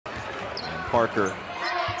Parker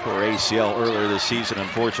for ACL earlier this season.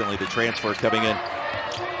 Unfortunately, the transfer coming in.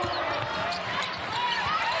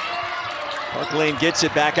 Park Lane gets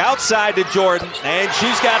it back outside to Jordan, and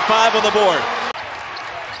she's got 5 on the board.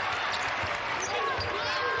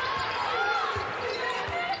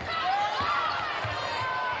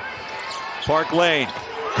 Park Lane,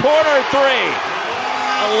 corner 3,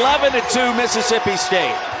 11-2 Mississippi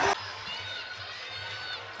State. I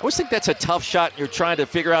always think that's a tough shot. You're trying to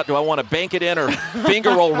figure out, do I want to bank it in or finger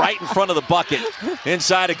roll right in front of the bucket?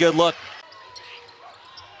 Inside, a good look.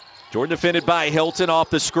 Jordan defended by Hylton off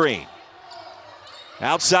the screen.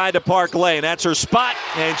 Outside to Park Lane, that's her spot,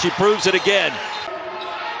 and she proves it again.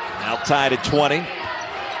 Now tied at 20.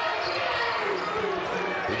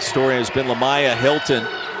 Big story has been Lemyah Hylton.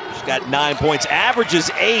 She's got 9 points, averages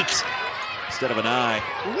 8 instead of an eye.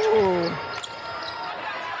 Ooh.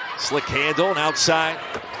 Slick handle and outside.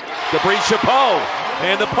 Debris Chapeau,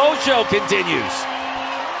 and the post show continues.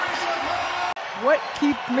 What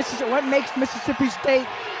makes Mississippi State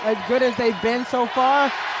as good as they've been so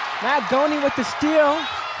far? Matt Doney with the steal.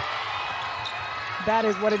 That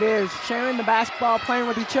is what it is. Sharing the basketball, playing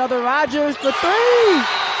with each other. Rogers for 3.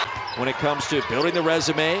 When it comes to building the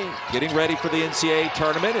resume, getting ready for the NCAA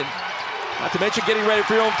tournament, and not to mention getting ready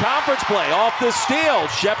for your own conference play. Off the steal,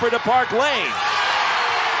 Shepard to Park Lane.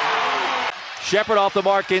 Shepard off the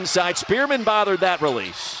mark inside. Spearman bothered that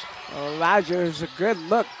release. Oh, Rogers, a good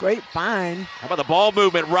look, great find. How about the ball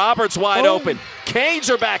movement? Roberts wide open.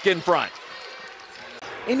 Canes are back in front.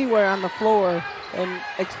 Anywhere on the floor and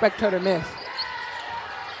expect her to miss.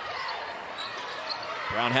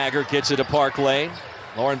 Brown Haggard gets it to Park Lane.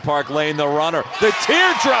 Lauren Park Lane, the runner. The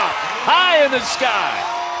teardrop high in the sky.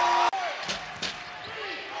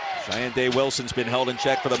 Shayeann Day-Wilson's been held in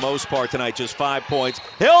check for the most part tonight, just 5 points.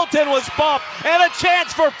 Hylton was bumped, and a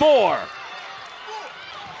chance for 4.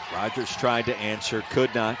 Rogers tried to answer,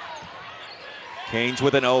 could not. Canes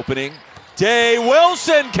with an opening.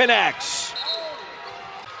 Day-Wilson connects.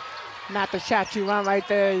 Not the shot you run right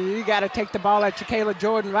there. You got to take the ball at Kayla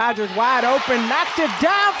Jordan. Rogers wide open, knocks it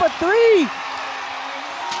down for 3.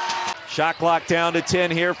 Shot clock down to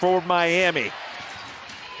 10 here for Miami.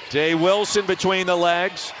 Day-Wilson between the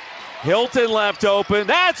legs. Hylton left open.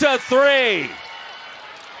 That's a 3. One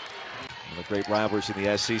of the great rivalries in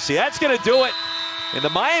the SEC. That's going to do it. And the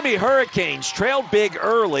Miami Hurricanes trailed big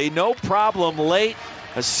early. No problem late.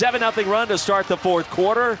 A 7-0 run to start the 4th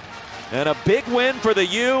quarter. And a big win for the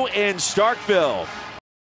U in Starkville.